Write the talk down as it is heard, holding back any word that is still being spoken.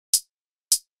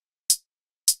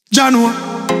Jano,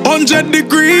 100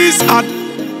 degrees hot,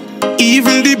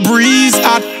 even the breeze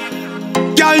hot.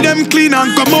 Girl them clean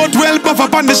and come out well, puff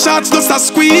up on the shots, just a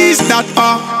squeeze that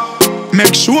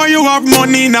Make sure you have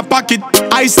money in a pocket,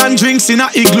 ice and drinks in a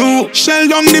igloo. Shell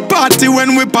down the party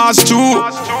when we pass through.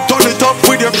 Turn it up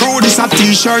with your crew, this a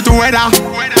t-shirt weather.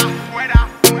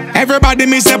 Everybody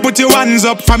me say put your hands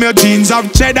up from your jeans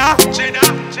of cheddar.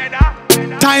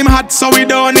 Time hot so we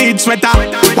don't need sweater.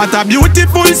 What a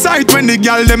beautiful sight when the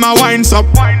girl them a winds up.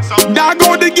 There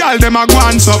go the girl them a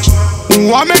guans up. Who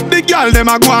make the girl them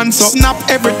a guans up. Snap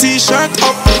every t-shirt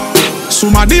up.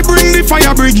 Somebody bring the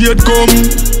fire brigade come.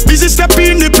 Busy step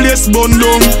in the place bun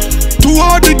down. To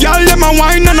all the girl them a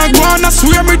wine and a guan. I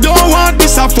swear me don't want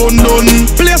this a fun done.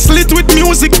 Place lit with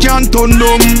music can't turn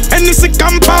them. Hennessy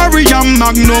Campari and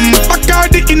Magnum.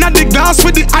 Bacardi inna the glass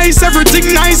with the ice.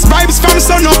 Everything nice, vibes from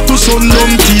sun up to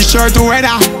sundown. T-shirt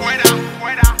weather.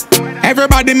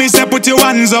 Everybody me say put your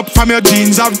hands up from your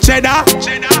jeans of cheddar.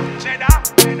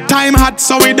 Time hot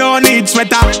so we don't need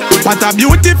sweater. What a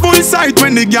beautiful sight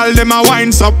when the girl them a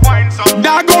winds up.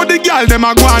 There go the girl them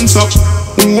a guans up.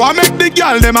 Who make the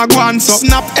girl them a guans up.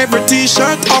 Snap every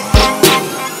t-shirt up.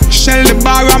 Shell the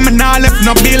bar and me nah left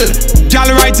no bill. Girl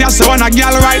right here so when a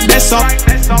girl right this up.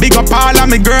 Big up all of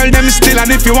me girl them still. And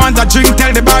if you want a drink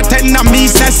tell the bartender me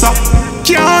say so.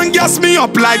 Can't gas me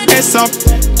up like this up.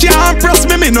 Can't press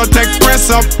me no take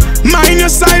press up. Mind your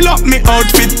style up me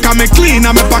outfit. Can me clean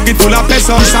and me pocket full of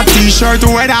pesos. It's a t-shirt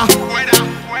weather.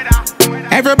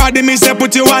 Everybody me say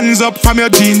put your hands up from your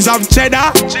jeans of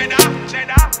cheddar.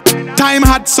 Time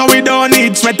hot so we don't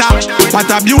need sweater. What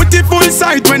a beautiful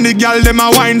sight when the girl them a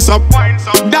winds up.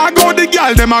 There go the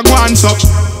girl them a guans up.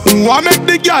 Who make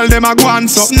the girl them a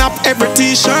guans up. Snap every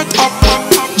t-shirt up.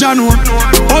 Jano,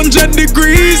 100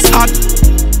 degrees hot,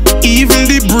 even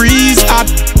the breeze hot.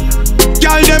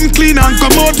 Girl them clean and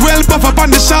come out well, puff up on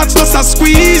the shots, just a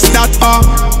squeeze that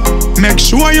Make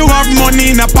sure you have money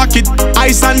in a pocket,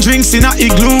 ice and drinks in a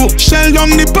igloo. Shell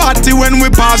down the party when we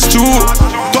pass through.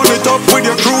 Turn it up with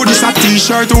your crew, this a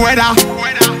t-shirt weather.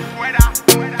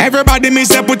 Everybody me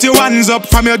say put your hands up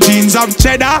from your jeans of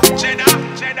cheddar.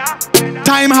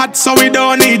 Time hot so we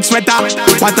don't need sweater.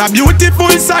 What a beautiful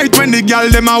sight when the girl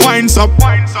them a winds up.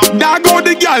 There go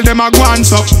the girl them a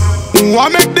guans up. Who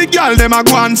make the girl them a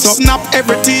guans up. Snap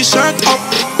every t-shirt up.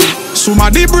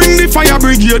 Somebody bring the fire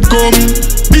brigade come.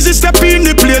 Busy step in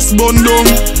the place bun down.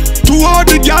 To all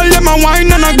the girl them a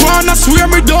wine and a guan. I swear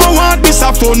me don't want this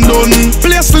a fun done.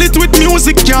 Place lit with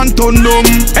music can't turn them.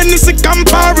 Hennessy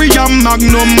Campari and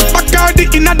Magnum. Bacardi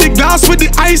inna the glass with the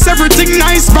ice. Everything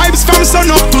nice, vibes from sun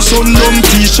up to sundown.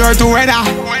 T-shirt weather.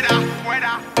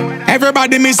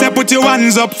 Everybody me say put your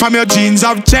hands up from your jeans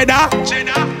of cheddar.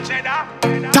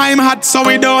 Time hot so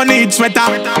we don't need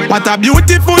sweater. What a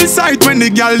beautiful sight when the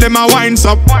girl them a winds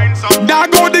up. There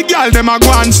go the girl them a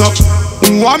guans up.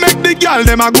 Who make the girl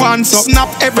them a guans up. Snap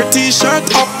every t-shirt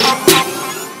up.